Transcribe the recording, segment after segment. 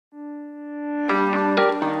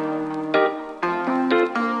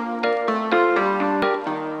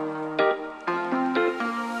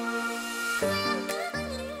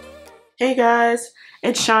Hey guys,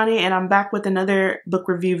 it's Shonnie and I'm back with another book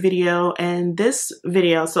review video. And this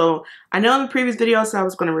video, so I know in the previous videos I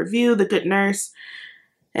was going to review The Good Nurse,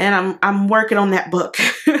 and I'm working on that book.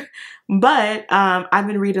 But I've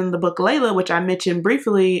been reading the book Layla, which I mentioned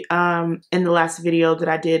briefly in the last video that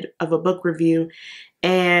I did of a book review.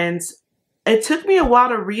 And it took me a while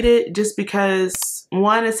to read it just because,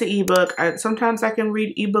 one, it's an ebook. Sometimes I can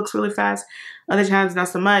read ebooks really fast, other times not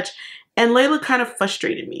so much. And Layla kind of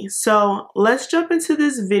frustrated me. So let's jump into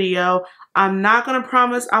this video. I'm not going to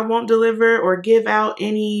promise I won't deliver or give out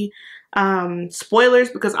any spoilers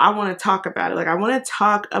because I want to talk about it. Like, I want to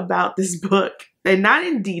talk about this book and not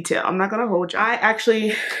in detail. I'm not going to hold you. I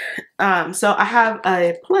actually, so I have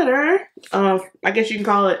a planner. I guess you can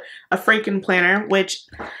call it a Franken planner, which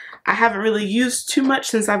I haven't really used too much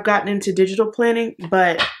since I've gotten into digital planning.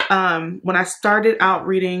 But when I started out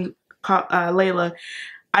reading Layla,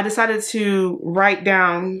 I decided to write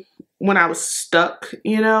down when I was stuck,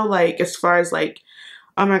 you know, like as far as like,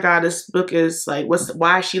 oh my God, this book is like,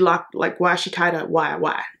 why is she locked? Like, why is she tied up?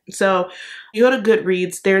 Why? So you go to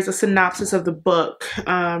Goodreads, there's a synopsis of the book. Okay,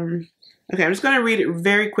 I'm just going to read it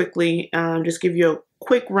very quickly. Just give you a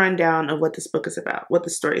quick rundown of what this book is about, what the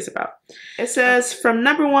story is about. It says, from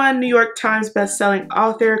 #1 New York Times bestselling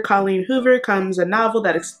author Colleen Hoover comes a novel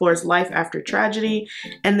that explores life after tragedy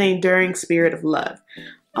and the enduring spirit of love.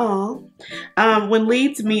 When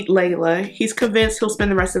Leeds meet Layla, he's convinced he'll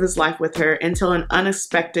spend the rest of his life with her until an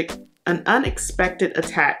unexpected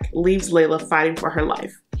attack leaves Layla fighting for her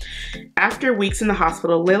life. After weeks in the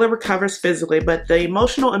hospital, Layla recovers physically, but the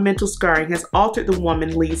emotional and mental scarring has altered the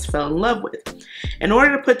woman Leeds fell in love with. In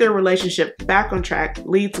order to put their relationship back on track,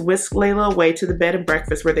 Leeds whisks Layla away to the bed and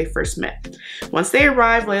breakfast where they first met. Once they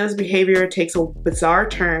arrive, Layla's behavior takes a bizarre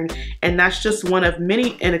turn, and that's just one of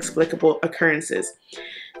many inexplicable occurrences.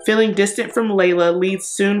 Feeling distant from Layla, Leeds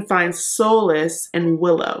soon finds solace in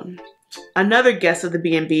Willow, another guest of the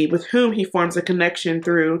B&B with whom he forms a connection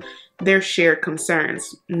through their shared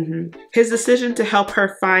concerns. His decision to help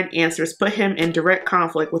her find answers put him in direct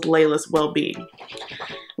conflict with Layla's well-being.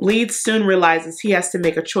 Leeds soon realizes he has to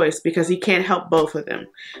make a choice because he can't help both of them.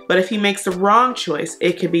 But if he makes the wrong choice,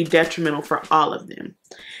 it could be detrimental for all of them.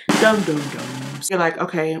 Dum dum dum. You're like,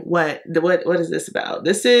 okay, what is this about?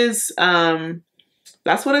 This is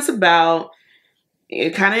that's what it's about.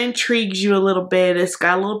 It kind of intrigues you a little bit. It's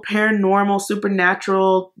got a little paranormal,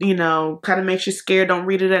 supernatural, you know, kind of makes you scared. Don't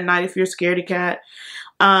read it at night if you're a scaredy cat.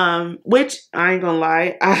 Which, I ain't gonna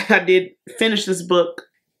lie, I did finish this book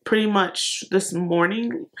pretty much this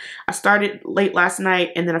morning. I started late last night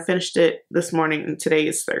and then I finished it this morning, and today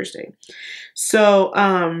is Thursday. So,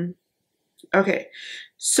 okay.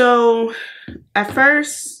 So, at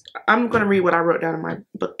first, I'm gonna read what I wrote down in my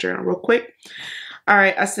book journal real quick. All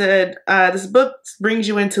right, I said, this book brings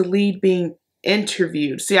you into Lead being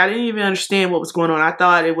interviewed. See, I didn't even understand what was going on. I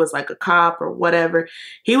thought it was like a cop or whatever.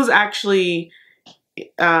 He was actually,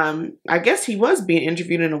 I guess he was being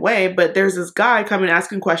interviewed in a way, but there's this guy coming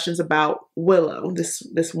asking questions about Willow,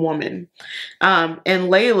 this woman. And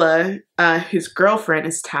Layla, his girlfriend,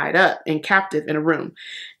 is tied up and captive in a room.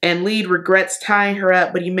 And Lead regrets tying her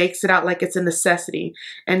up, but he makes it out like it's a necessity.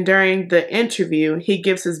 And during the interview, he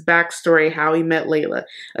gives his backstory, how he met Layla.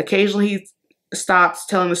 Occasionally, he stops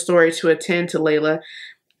telling the story to attend to Layla.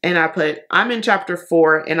 And I put, I'm in chapter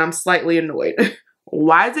 4, and I'm slightly annoyed.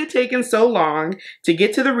 Why is it taking so long to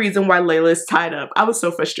get to the reason why Layla is tied up? I was so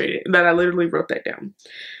frustrated that I literally wrote that down.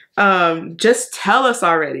 Just tell us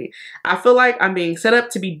already. I feel like I'm being set up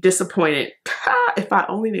to be disappointed. If I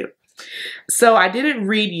only knew. So I didn't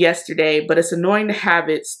read yesterday, but it's annoying to have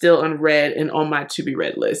it still unread and on my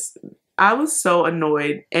to-be-read list. I was so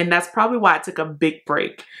annoyed, and that's probably why I took a big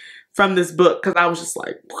break from this book, because I was just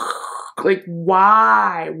like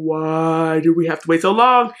why do we have to wait so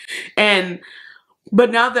long?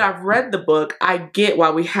 But now that I've read the book, I get why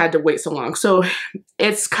we had to wait so long. So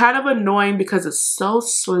it's kind of annoying because it's so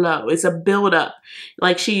slow. It's a build up.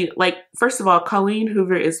 First of all, Colleen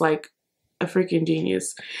Hoover is like a freaking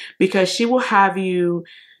genius, because she will have you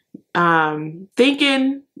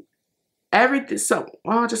thinking everything. So,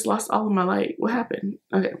 I just lost all of my light. What happened?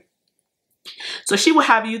 Okay. So she will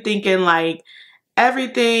have you thinking like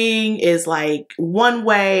everything is like one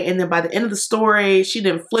way, and then by the end of the story, she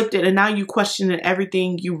then flipped it, and now you question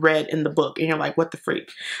everything you read in the book, and you're like, what the freak?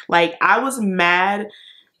 Like, I was mad.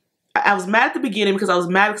 I was mad at the beginning because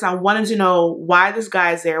I wanted to know why this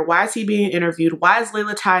guy is there. Why is he being interviewed? Why is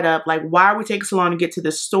Layla tied up? Like, why are we taking so long to get to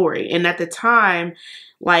this story? And at the time,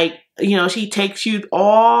 like, you know, she takes you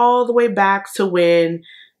all the way back to when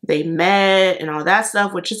they met and all that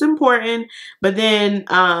stuff, which is important. But then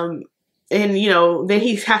you know, then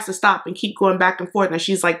he has to stop and keep going back and forth, and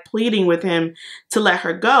she's like pleading with him to let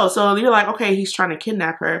her go. So you're like, okay, he's trying to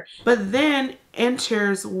kidnap her. But then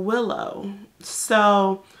enters Willow.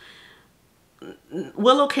 So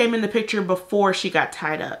Willow came in the picture before she got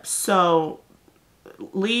tied up. So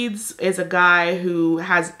Leeds is a guy who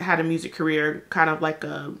has had a music career, kind of like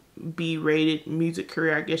a B-rated music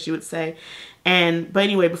career, I guess you would say. But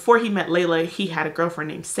anyway, before he met Layla, he had a girlfriend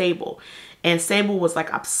named Sable. And Sable was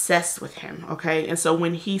like obsessed with him, okay? And so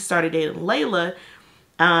when he started dating Layla,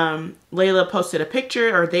 Layla posted a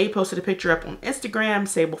picture, or they posted a picture up on Instagram.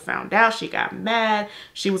 Sable found out. She got mad.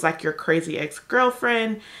 She was like, "Your crazy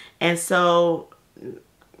ex-girlfriend." And so,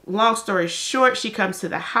 long story short, she comes to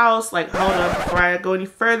the house. Like, hold up, before I go any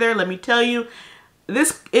further, let me tell you,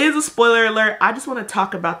 this is a spoiler alert. I just want to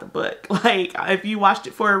talk about the book. Like, if you watched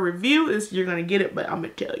it for a review, you're going to get it, but I'm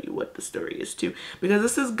going to tell you what the story is too, because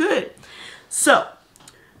this is good. So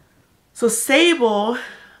Sable,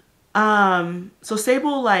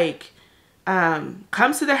 like,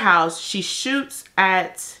 comes to their house. She shoots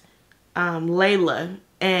at, Layla,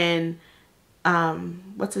 and,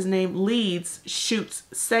 what's his name? Leeds shoots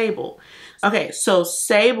Sable. Okay, so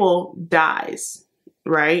Sable dies,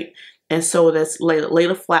 right? And so that's Layla.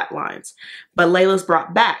 Layla flatlines, but Layla's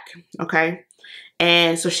brought back, okay?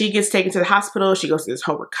 And so she gets taken to the hospital. She goes through this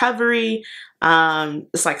whole recovery.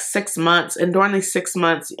 It's like 6 months. And during these 6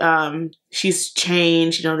 months, she's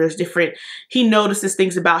changed. You know, there's different, he notices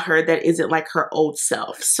things about her that isn't like her old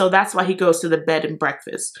self. So that's why he goes to the bed and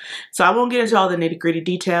breakfast. So I won't get into all the nitty-gritty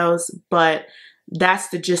details, but that's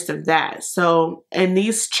the gist of that. So, and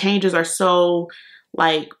these changes are so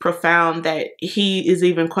like profound that he is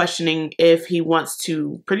even questioning if he wants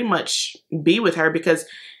to pretty much be with her, because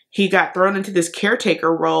he got thrown into this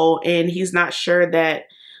caretaker role, and he's not sure that,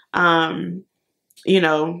 you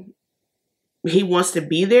know, he wants to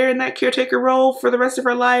be there in that caretaker role for the rest of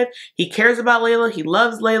her life. He cares about Layla. He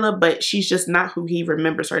loves Layla, but she's just not who he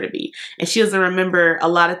remembers her to be. And she doesn't remember a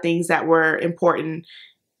lot of things that were important,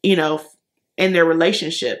 you know, in their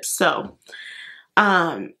relationship. So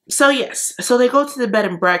yes, so they go to the bed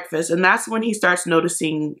and breakfast, and that's when he starts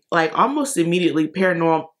noticing, like, almost immediately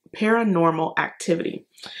paranormal activity.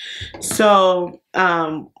 So,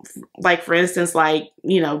 like, for instance, like,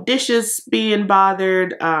 you know, dishes being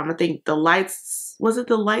bothered. I think the lights, was it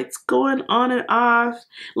the lights going on and off?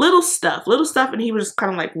 Little stuff. And he was just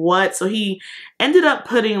kind of like, what? So he ended up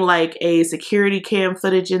putting like a security cam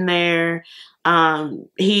footage in there.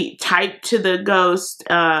 He typed to the ghost,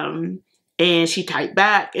 and she typed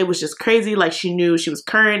back. It was just crazy. Like, she knew she was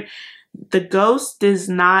current. The ghost does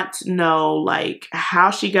not know, like,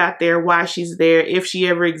 how she got there, why she's there, if she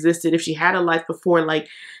ever existed, if she had a life before. Like,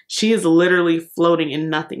 she is literally floating in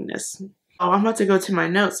nothingness. Oh, I'm about to go to my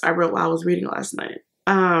notes I wrote while I was reading last night.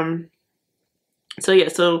 So yeah,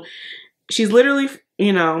 so she's literally,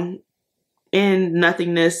 you know, in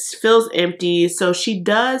nothingness, feels empty. So she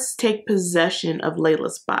does take possession of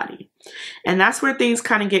Layla's body. And that's where things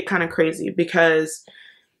kind of get kind of crazy, because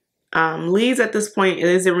Leeds at this point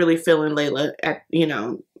isn't really feeling Layla I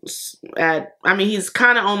mean, he's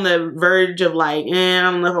kind of on the verge of like, I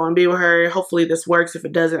don't know if I want to be with her. Hopefully this works. If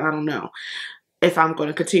it doesn't, I don't know if I'm going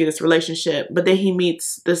to continue this relationship. But then he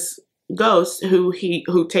meets this ghost who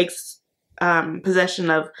takes possession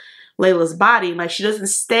of Layla's body. Like, she doesn't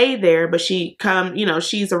stay there, but she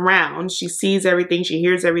she's around. She sees everything. She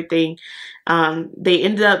hears everything. They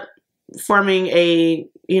ended up forming a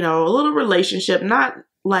little relationship. Not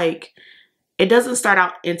like, it doesn't start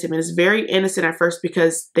out intimate. It's very innocent at first,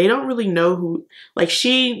 because they don't really know who, like,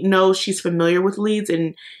 she knows she's familiar with Leeds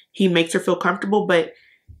and he makes her feel comfortable, but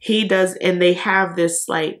he does, and they have this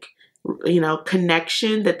like,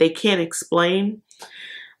 connection that they can't explain.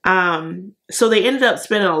 So they ended up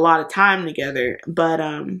spending a lot of time together, but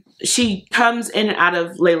she comes in and out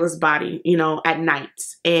of Layla's body, at night.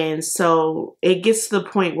 And so it gets to the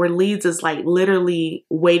point where Leeds is like literally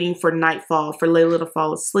waiting for nightfall for Layla to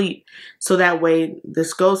fall asleep, so that way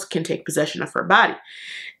this ghost can take possession of her body.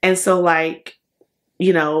 And so, like,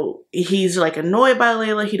 he's like annoyed by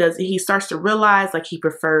Layla. He starts to realize, like, he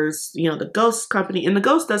prefers, the ghost company, and the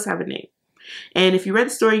ghost does have a name. And if you read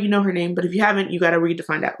the story, you know her name, but if you haven't, you got to read to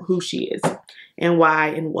find out who she is and why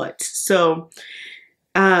and what. So,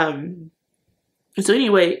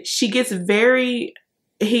 anyway, she gets so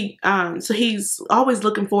he's always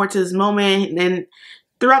looking forward to this moment. And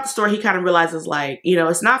throughout the story, he kind of realizes, like,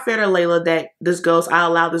 it's not fair to Layla that I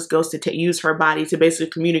allow this ghost to use her body to basically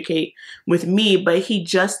communicate with me, but he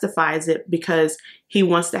justifies it because he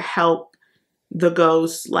wants to help the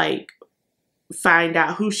ghost, like, find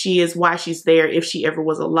out who she is, why she's there, if she ever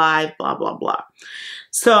was alive, blah, blah, blah.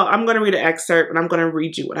 So I'm going to read an excerpt and I'm going to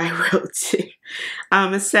read you what I wrote.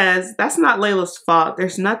 It says, "That's not Layla's fault.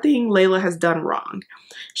 There's nothing Layla has done wrong.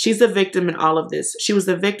 She's a victim in all of this. She was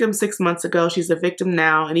the victim 6 months ago. She's a victim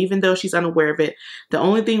now. And even though she's unaware of it, the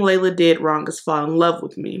only thing Layla did wrong is fall in love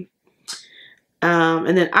with me."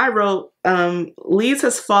 And then I wrote, Leeds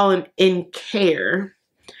has fallen in care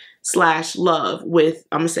 / love with,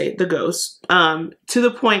 I'm gonna say, the ghost, to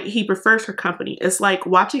the point he prefers her company. It's like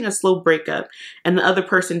watching a slow breakup and the other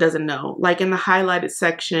person doesn't know. Like in the highlighted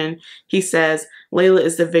section, he says, Layla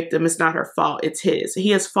is the victim. It's not her fault. It's his. He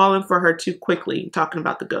has fallen for her too quickly, talking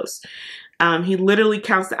about the ghost. He literally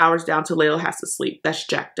counts the hours down till Layla has to sleep. That's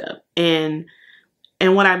jacked up. And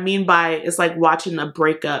what I mean by it, it's like watching a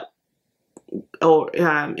breakup or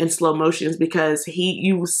in slow motions, because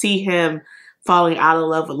you see him falling out of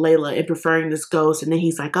love with Layla and preferring this ghost. And then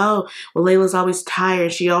he's like, oh, well, Layla's always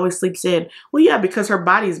tired. She always sleeps in. Well, yeah, because her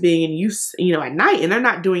body's being in use, at night, and they're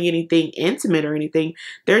not doing anything intimate or anything.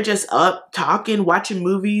 They're just up talking, watching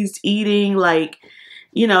movies, eating, like,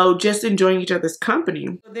 just enjoying each other's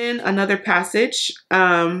company. Then another passage,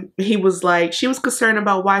 he was like, she was concerned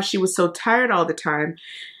about why she was so tired all the time.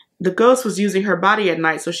 The ghost was using her body at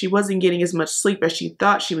night, so she wasn't getting as much sleep as she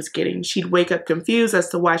thought she was getting. She'd wake up confused as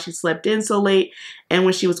to why she slept in so late, and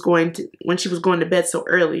when she was going to bed so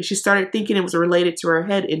early. She started thinking it was related to her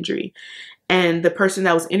head injury. And the person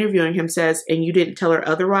that was interviewing him says, "And you didn't tell her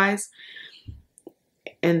otherwise?"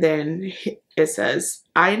 And then it says,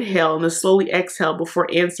 I inhale and then slowly exhale before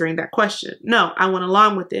answering that question. No, I went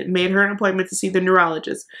along with it. Made her an appointment to see the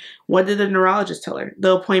neurologist. What did the neurologist tell her?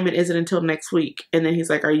 The appointment isn't until next week. And then he's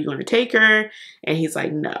like, are you going to take her? And he's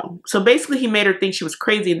like, no. So basically he made her think she was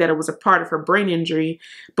crazy, that it was a part of her brain injury.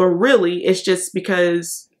 But really it's just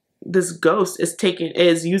because this ghost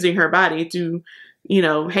is using her body to,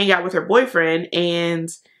 hang out with her boyfriend. And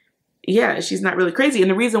yeah, she's not really crazy.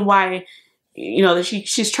 And the reason why, that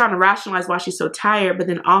she's trying to rationalize why she's so tired, but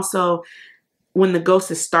then also when the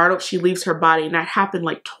ghost is startled, she leaves her body, and that happened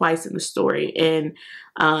like twice in the story, and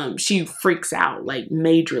she freaks out like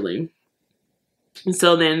majorly. And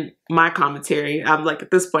so then my commentary, I'm like,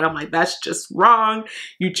 at this point, I'm like, that's just wrong.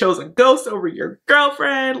 You chose a ghost over your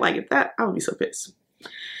girlfriend. Like, at that, I would be so pissed.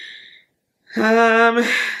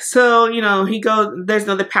 So there's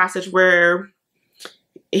another passage where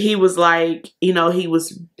he was like, he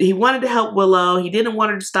wanted to help Willow. He didn't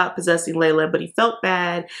want her to stop possessing Layla, but he felt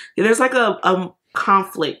bad. There's like a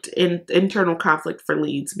conflict, internal conflict for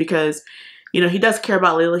Leeds, because, he does care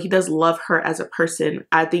about Layla. He does love her as a person.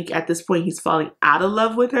 I think at this point he's falling out of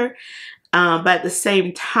love with her. But at the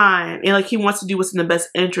same time, and like he wants to do what's in the best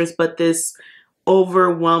interest, but this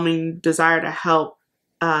overwhelming desire to help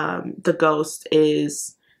the ghost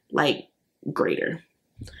is like greater.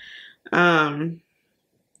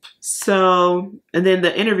 So, and then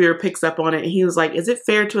the interviewer picks up on it, and he was like, is it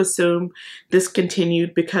fair to assume this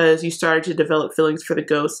continued because you started to develop feelings for the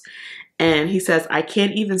ghost? And he says, I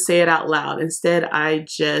can't even say it out loud. Instead, I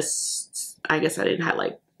guess I didn't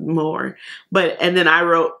highlight more. And then I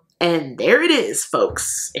wrote, and there it is,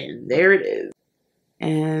 folks. And there it is.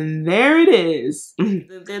 And there it is.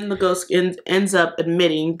 Then the ghost ends up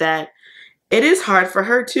admitting that it is hard for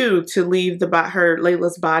her too to leave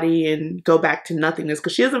Layla's body and go back to nothingness,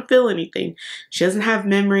 because she doesn't feel anything. She doesn't have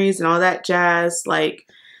memories and all that jazz. Like,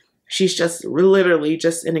 she's just literally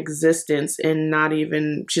just in existence, and not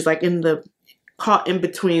even, she's like caught in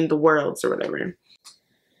between the worlds or whatever.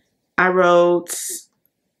 I wrote,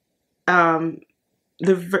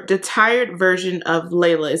 the tired version of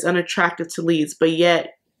Layla is unattractive to Leeds, but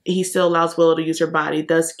yet he still allows Willow to use her body,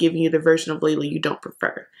 thus giving you the version of Layla you don't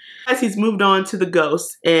prefer. As he's moved on to the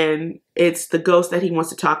ghost, and it's the ghost that he wants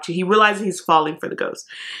to talk to, he realizes he's falling for the ghost.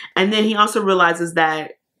 And then he also realizes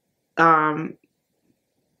that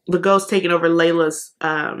the ghost taking over Layla's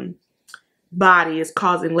body is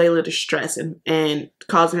causing Layla distress and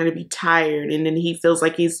causing her to be tired. And then he feels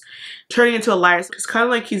like he's turning into a liar. It's kind of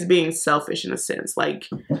like he's being selfish in a sense. Like,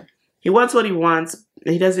 he wants what he wants.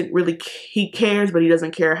 He cares, but he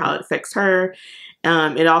doesn't care how it affects her.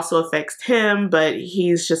 It also affects him, but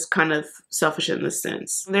he's just kind of selfish in this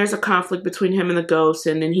sense. There's a conflict between him and the ghost,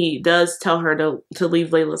 and then he does tell her to leave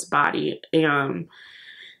Layla's body. So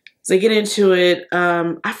they get into it.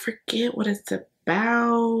 I forget what it's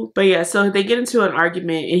about, but yeah, so they get into an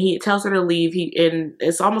argument, and he tells her to leave. And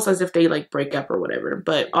it's almost as if they like break up or whatever.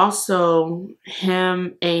 But also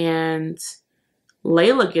him and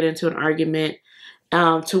Layla get into an argument,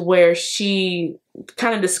 to where she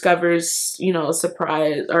kind of discovers, you know, a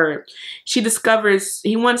surprise, or she discovers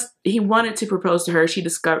he wanted to propose to her. She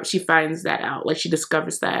finds that out, like she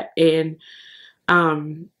discovers that, and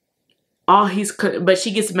but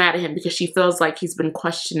she gets mad at him because she feels like he's been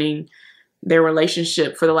questioning their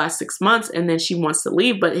relationship for the last 6 months, and then she wants to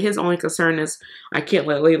leave, but his only concern is, I can't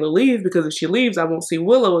let Layla leave because if she leaves, I won't see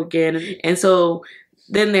Willow again. And so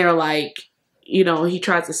then they're like, you know, he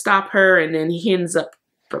tries to stop her, and then he ends up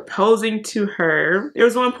proposing to her. There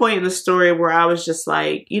was one point in the story where I was just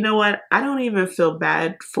like, you know what? I don't even feel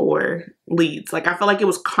bad for leads. Like, I felt like it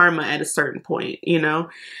was karma at a certain point, you know?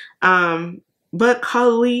 But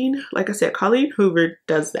Colleen, like I said, Colleen Hoover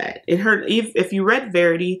does that. If you read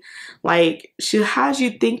Verity, like, she has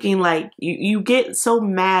you thinking, like, you get so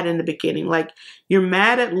mad in the beginning. Like, you're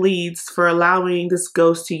mad at Leeds for allowing this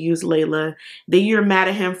ghost to use Layla. Then you're mad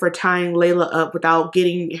at him for tying Layla up without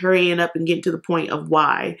hurrying up and getting to the point of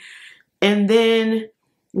why. And then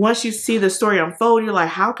once you see the story unfold, you're like,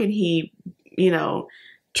 how can he, you know,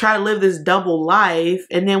 try to live this double life?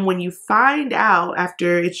 And then when you find out,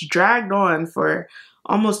 after it's dragged on for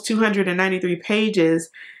almost 293 pages,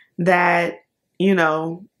 that, you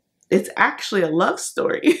know, it's actually a love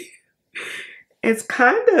story. it's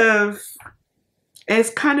kind of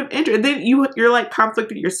interesting. Then you're like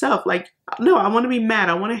conflicted yourself. Like, no, I want to be mad.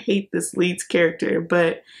 I want to hate this Leeds character.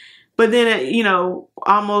 But then, you know,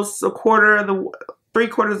 almost 3/4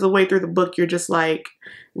 of the way through the book, you're just like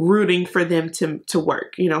rooting for them to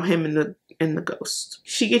work, you know, him and the ghost.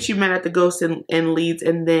 She gets you mad at the ghost and Leeds,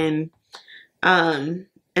 and then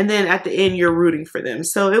at the end you're rooting for them.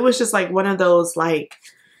 So it was just like one of those, like,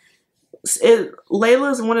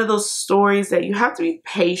 Layla is one of those stories that you have to be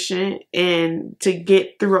patient and to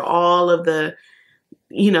get through all of the,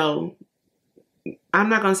 you know, I'm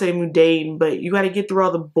not going to say mundane, but you got to get through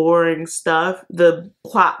all the boring stuff, the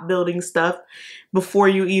plot building stuff, before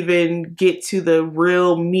you even get to the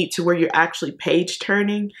real meat to where you're actually page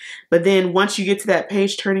turning. But then once you get to that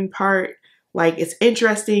page turning part, like, it's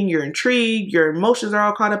interesting, you're intrigued, your emotions are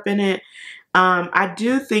all caught up in it. I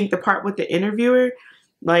do think the part with the interviewer,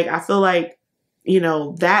 like, I feel like, you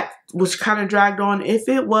know, that was kind of dragged on. I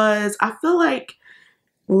feel like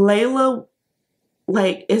Layla,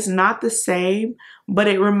 like, it's not the same, but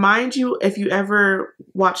it reminds you, if you ever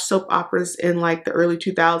watch soap operas in like the early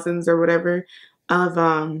 2000s or whatever, of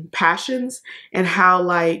Passions, and how,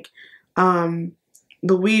 like,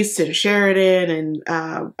 Louise and Sheridan and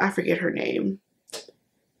I forget her name.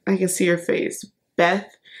 I can see her face.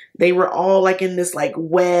 Beth. They were all like in this like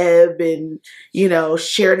web, and, you know,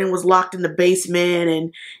 Sheridan was locked in the basement,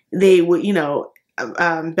 and they would, you know,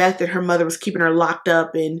 Beth and her mother was keeping her locked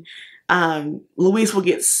up, and Louise would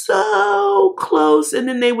get so close, and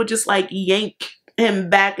then they would just like yank him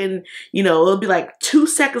back, and, you know, it'll be like 2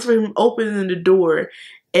 seconds for him opening the door,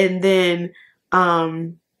 and then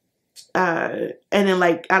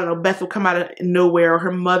like, I don't know, Beth would come out of nowhere, or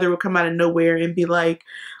her mother would come out of nowhere and be like,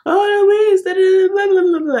 oh, Louise, blah, blah,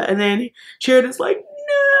 blah, blah. And then Sheridan's like,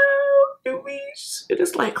 no, Louise. And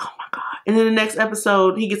it's like, oh my God. And then the next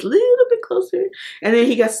episode, he gets a little bit closer, and then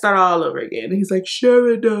he got to start all over again. And he's like,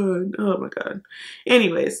 Sheridan. Oh my God.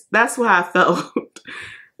 Anyways, that's what I felt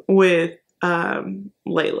with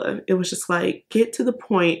Layla. It was just like, get to the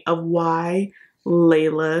point of why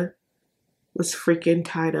Layla was freaking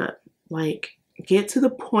tied up. Like, get to the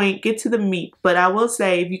point, get to the meat. But I will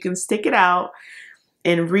say, if you can stick it out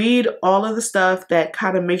and read all of the stuff that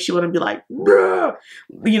kind of makes you want to be like, bruh,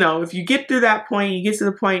 you know, if you get through that point, you get to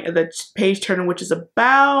the point of the page turner, which is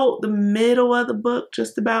about the middle of the book,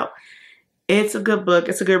 just about. It's a good book.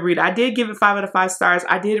 It's a good read. I did give it 5 out of 5 stars.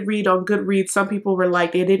 I did read on Goodreads. Some people were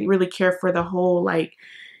like, they didn't really care for the whole, like,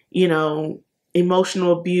 you know,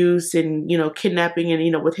 emotional abuse and, you know, kidnapping and,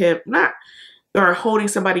 you know, with him, or holding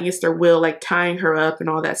somebody against their will, like tying her up and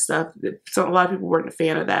all that stuff. So a lot of people weren't a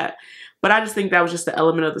fan of that. But I just think that was just the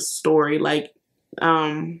element of the story. Like,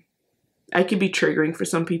 it could be triggering for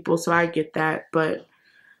some people, so I get that. But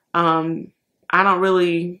I mean,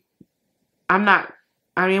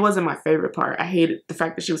 it wasn't my favorite part. I hated the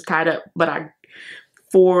fact that she was tied up, but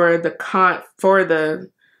for the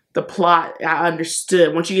plot, I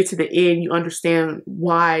understood. Once you get to the end, you understand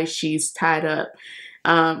why she's tied up.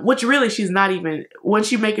 Which really, she's not even,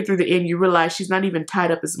 once you make it through the end, you realize she's not even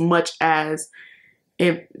tied up as much as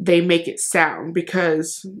they make it sound,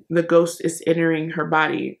 because the ghost is entering her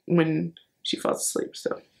body when she falls asleep.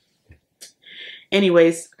 So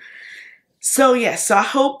anyways, so yes, so I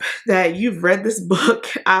hope that you've read this book.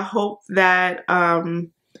 I hope that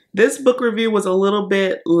this book review was a little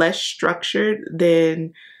bit less structured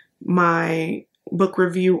than my book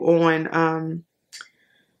review on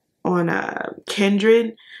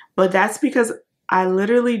Kindred, but that's because I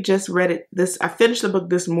literally just read it. I finished the book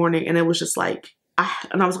this morning, and it was just like,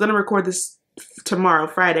 and I was gonna record this tomorrow,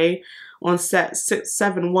 Friday, on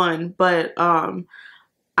 7/1, but I'm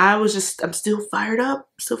still fired up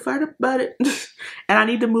about it. And I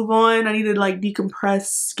need to move on. I need to like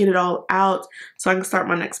decompress, get it all out so I can start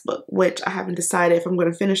my next book, which I haven't decided if I'm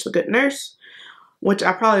going to finish The Good Nurse, which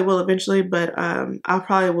I probably will eventually, but I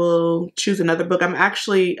probably will choose another book.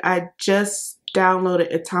 I just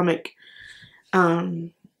downloaded Atomic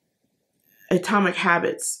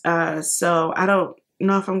Habits, so I don't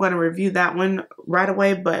know if I'm going to review that one right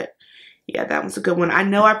away, but yeah, that one's a good one. I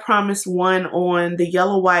know I promised one on The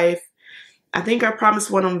Yellow Wife. I think I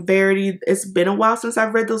promised one on Verity. It's been a while since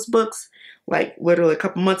I've read those books, like literally a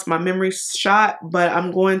couple months. My memory's shot, but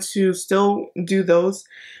I'm going to still do those.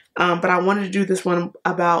 But I wanted to do this one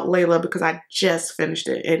about Layla because I just finished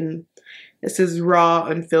it, and this is raw,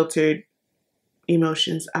 unfiltered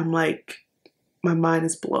emotions. I'm like, my mind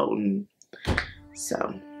is blown.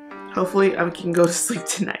 So hopefully I can go to sleep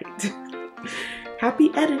tonight.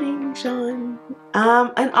 Happy editing, Sean.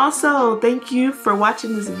 And also, thank you for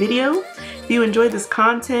watching this video. If you enjoyed this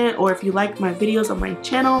content, or if you like my videos on my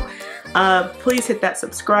channel, please hit that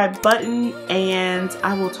subscribe button, and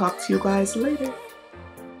I will talk to you guys later.